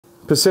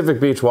Pacific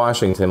Beach,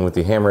 Washington with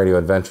the Ham Radio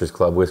Adventures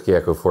Club, Whiskey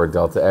Echo 4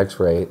 Delta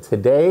X-Ray.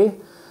 Today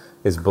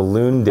is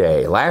Balloon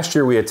Day. Last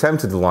year we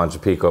attempted to launch a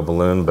Pico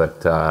balloon,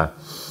 but had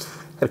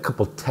a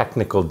couple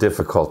technical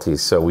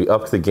difficulties, so we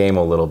upped the game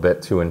a little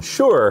bit to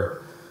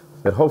ensure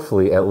that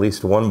hopefully at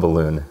least one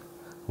balloon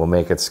will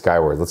make it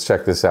skyward. Let's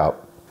check this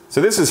out. So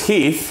this is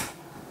Heath,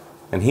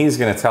 and he's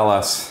going to tell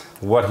us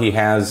what he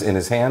has in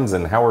his hands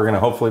and how we're going to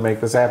hopefully make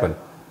this happen.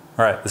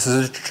 All right, this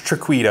is a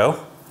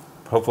Traquito.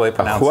 Hopefully I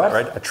pronounced that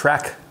right. A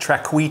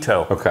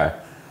Traquito. Okay.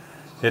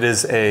 It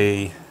is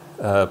a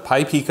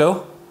pie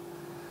Pico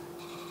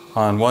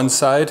on one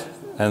side,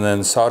 and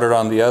then soldered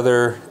on the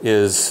other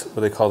is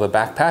what they call the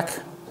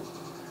backpack.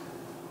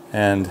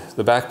 And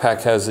the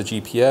backpack has the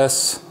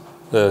GPS,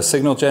 the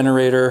signal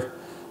generator,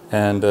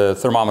 and a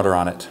thermometer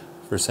on it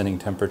for sending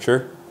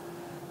temperature.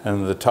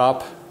 And the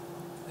top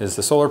is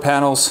the solar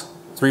panels,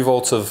 3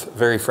 volts of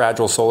very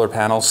fragile solar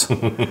panels.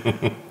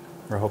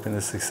 We're hoping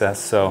this success.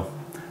 So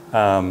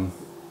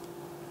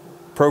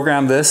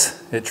program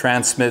this, it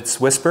transmits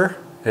whisper,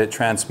 it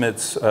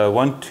transmits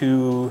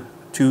 2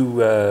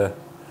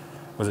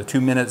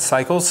 minute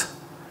cycles.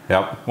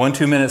 Yep. 1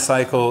 2-minute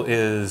cycle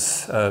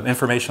is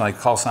information like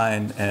call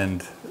sign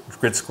and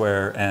grid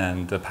square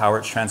and the power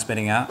it's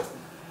transmitting out.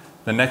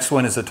 The next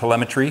one is the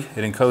telemetry.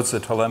 It encodes the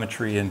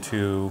telemetry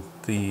into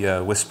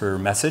the whisper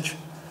message.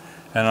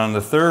 And on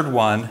the third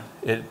one,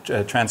 it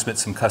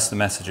transmits some custom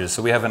messages.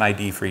 So we have an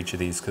ID for each of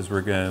these because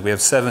we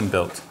have 7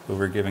 built, but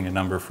we're giving a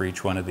number for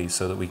each one of these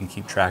so that we can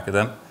keep track of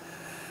them.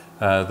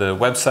 The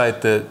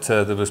website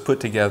that was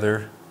put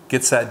together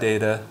gets that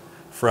data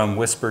from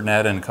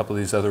WhisperNet and a couple of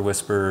these other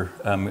Whisper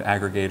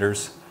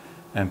aggregators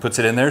and puts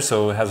it in there,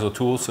 so it has a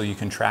tool so you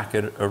can track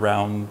it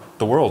around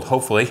the world,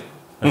 hopefully,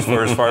 as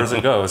far as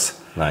it goes.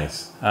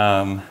 Nice.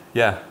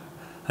 Yeah,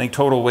 I think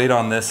total weight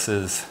on this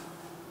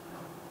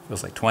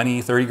feels like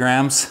 20, 30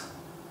 grams.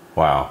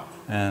 Wow.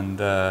 And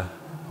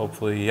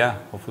hopefully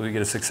we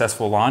get a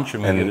successful launch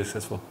and we get a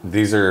successful.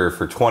 These are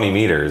for 20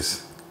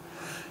 meters.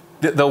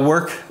 They'll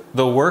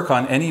work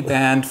on any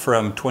band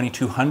from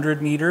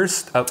 2,200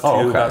 meters up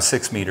to about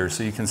 6 meters,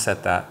 so you can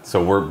set that.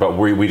 So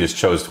we just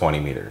chose 20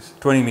 meters.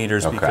 20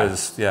 meters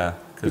because, yeah.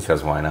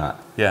 Because why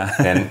not? Yeah.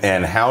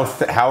 and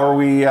how are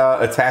we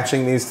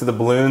attaching these to the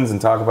balloons and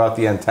talk about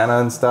the antenna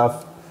and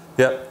stuff?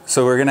 Yep.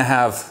 So we're going to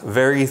have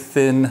very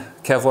thin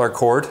Kevlar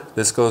cord.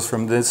 This goes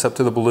from this up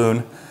to the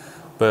balloon.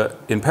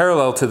 But in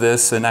parallel to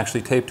this and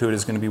actually taped to it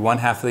is going to be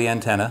 1/2 of the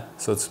antenna.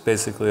 So it's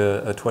basically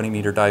a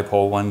 20-meter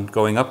dipole, one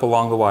going up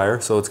along the wire.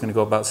 So it's going to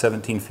go about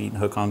 17 feet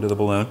and hook onto the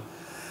balloon.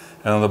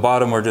 And on the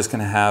bottom, we're just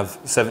going to have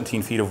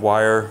 17 feet of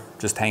wire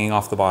just hanging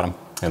off the bottom.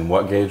 And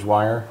what gauge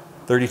wire?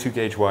 32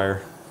 gauge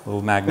wire,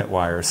 little magnet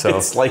wire. So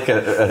it's like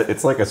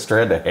a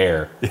strand of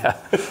hair. Yeah.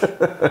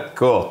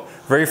 Cool.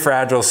 Very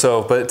fragile.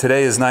 So, but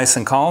today is nice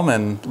and calm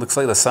and looks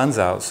like the sun's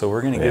out. So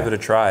we're going to give it a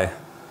try.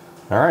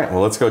 All right,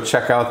 well, let's go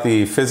check out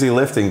the fizzy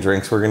lifting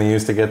drinks we're going to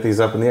use to get these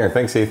up in the air.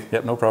 Thanks, Heath.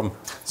 Yep, no problem.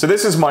 So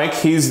this is Mike.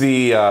 He's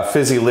the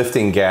fizzy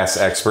lifting gas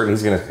expert.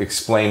 He's going to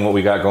explain what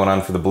we got going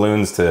on for the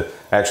balloons to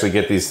actually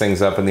get these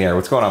things up in the air.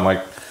 What's going on,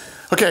 Mike?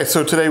 Okay,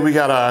 so today we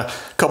got a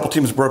couple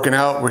teams broken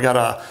out. We got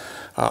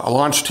a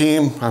launch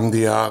team. I'm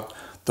the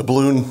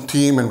balloon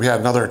team, and we had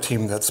another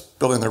team that's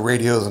building their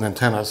radios and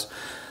antennas.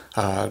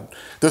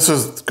 This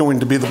is going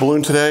to be the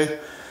balloon today.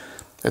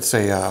 It's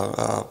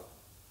a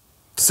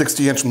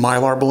 60-inch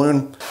Mylar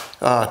balloon.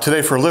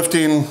 Today for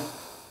lifting,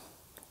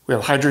 we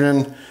have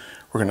hydrogen.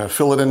 We're going to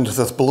fill it into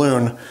this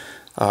balloon,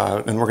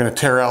 and we're going to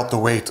tear out the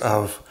weight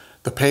of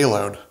the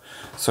payload.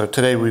 So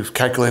today we've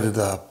calculated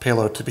the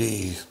payload to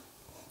be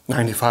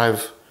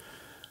 95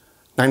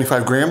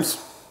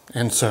 grams.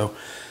 And so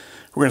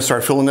we're going to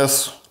start filling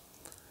this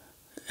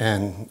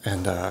and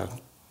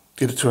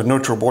get it to a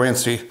neutral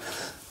buoyancy.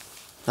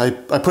 I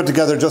put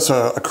together just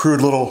a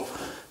crude little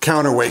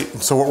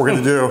counterweight. So what we're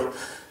going to do,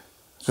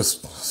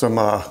 just some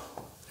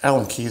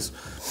Allen keys.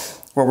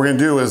 What we're going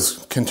to do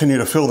is continue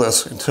to fill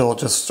this until it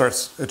just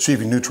starts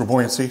achieving neutral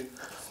buoyancy,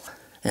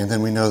 and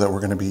then we know that we're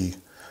going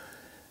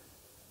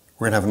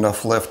to have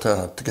enough lift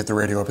to get the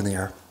radio up in the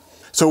air.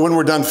 So when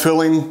we're done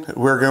filling,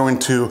 we're going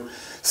to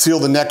seal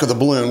the neck of the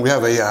balloon. We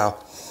have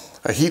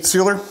a heat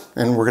sealer,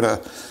 and we're going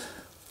to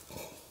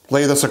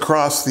lay this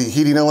across the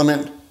heating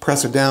element,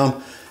 press it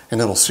down,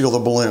 and it'll seal the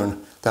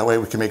balloon. That way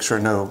we can make sure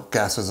no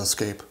gases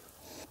escape.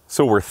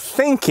 So we're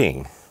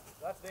thinking,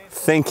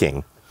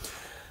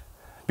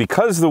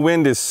 because the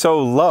wind is so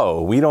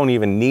low, we don't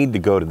even need to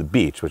go to the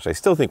beach, which I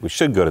still think we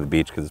should go to the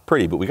beach because it's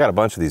pretty, but we got a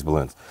bunch of these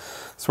balloons.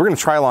 So we're going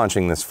to try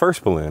launching this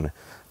first balloon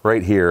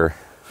right here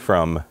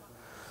from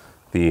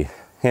the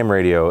Ham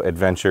Radio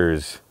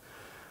Adventures.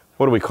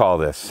 What do we call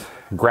this?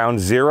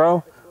 Ground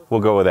zero? We'll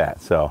go with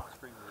that. So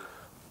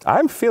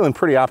I'm feeling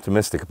pretty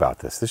optimistic about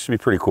this. This should be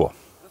pretty cool.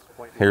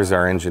 Here's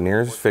our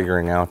engineers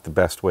figuring out the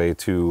best way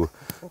to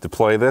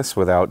deploy this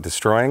without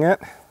destroying it.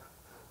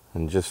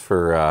 And just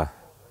for,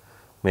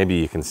 maybe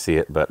you can see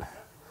it, but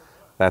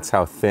that's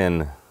how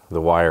thin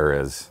the wire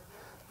is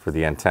for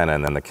the antenna,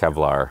 and then the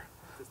Kevlar,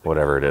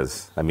 whatever it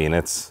is. I mean,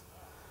 it's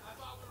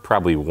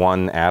probably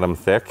 1 atom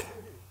thick,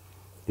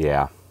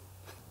 Yeah.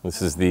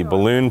 This is the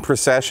balloon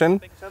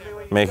procession,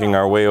 making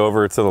our way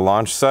over to the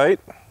launch site.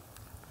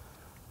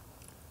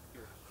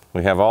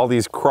 We have all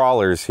these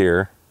crawlers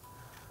here.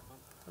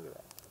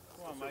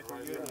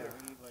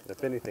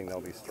 If anything,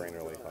 they'll be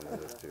strainer leaf under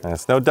this too. And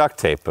it's no duct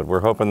tape, but we're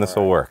hoping this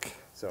will work.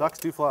 So, Ducks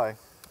do fly.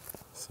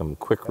 Some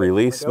quick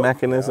release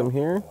mechanism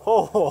here.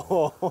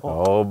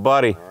 Oh,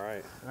 buddy. all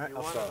right.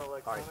 I'll start.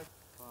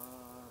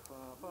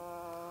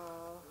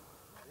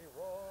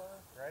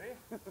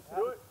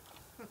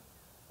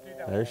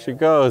 There she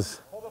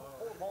goes.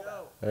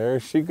 There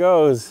she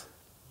goes.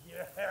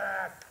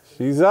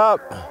 She's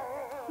up.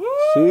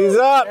 She's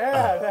up.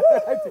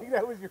 I think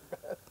that was your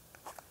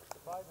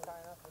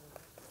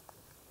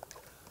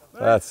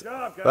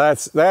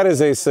best. That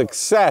is a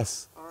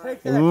success.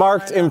 A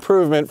marked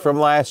improvement from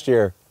last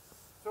year.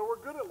 So we're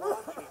good at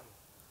launching.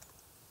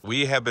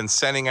 We have been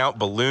sending out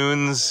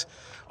balloons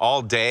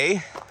all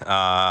day.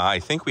 I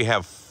think we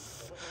have,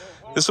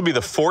 this will be the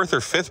 4th or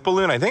 5th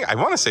balloon. I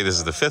want to say this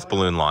is the 5th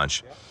balloon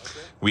launch.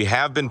 We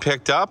have been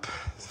picked up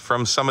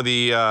from some of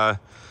the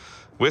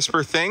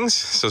whisper things,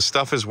 so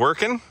stuff is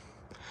working.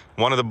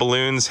 One of the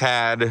balloons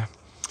had,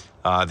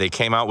 they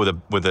came out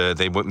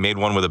they made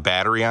one with a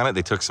battery on it.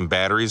 They took some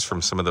batteries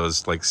from some of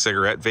those like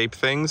cigarette vape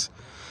things.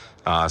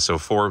 So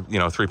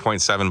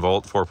 3.7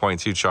 volt,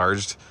 4.2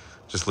 charged,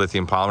 just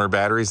lithium polymer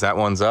batteries. That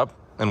one's up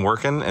and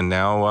working, and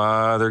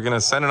now they're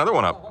gonna send another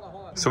one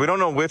up. So we don't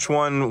know which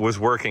one was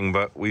working,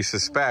 but we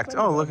suspect,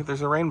 oh look,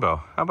 there's a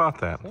rainbow. How about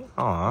that?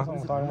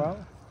 Aw.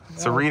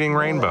 It's a reading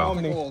rainbow.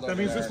 That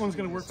means this one's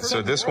going to work.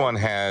 So this one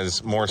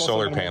has more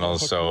solar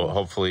panels, so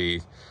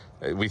hopefully,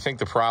 we think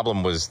the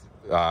problem was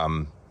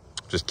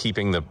just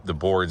keeping the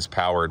boards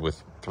powered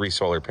with 3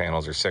 solar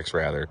panels, or 6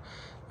 rather.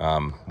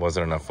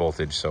 Wasn't enough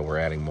voltage, so we're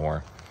adding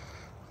more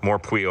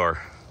Puyor.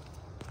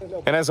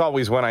 And as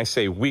always, when I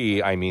say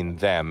we, I mean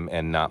them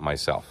and not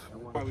myself.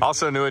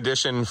 Also, new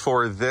addition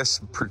for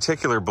this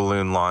particular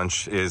balloon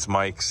launch is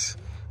Mike's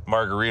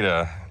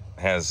margarita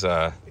has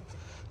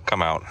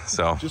come out.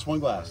 So just one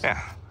glass.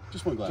 Yeah.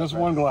 Just one glass. Just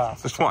one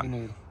glass. Just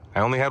one. I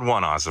only had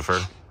one,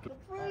 Ossifer.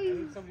 I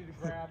need somebody to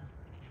grab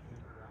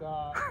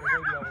the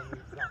radio.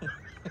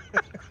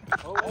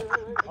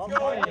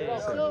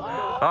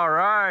 All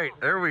right,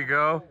 there we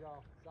go.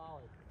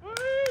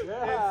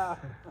 Yeah.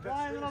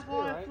 Fly, little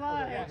boy,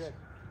 fly.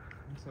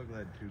 I'm so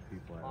glad 2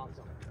 people have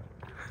this.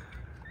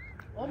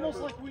 Almost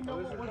like we know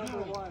what we're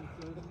doing.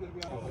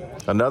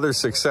 Another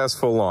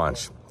successful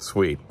launch.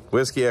 Sweet.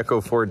 Whiskey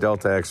Echo 4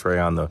 Delta X-ray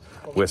on the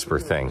Whisper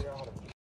thing.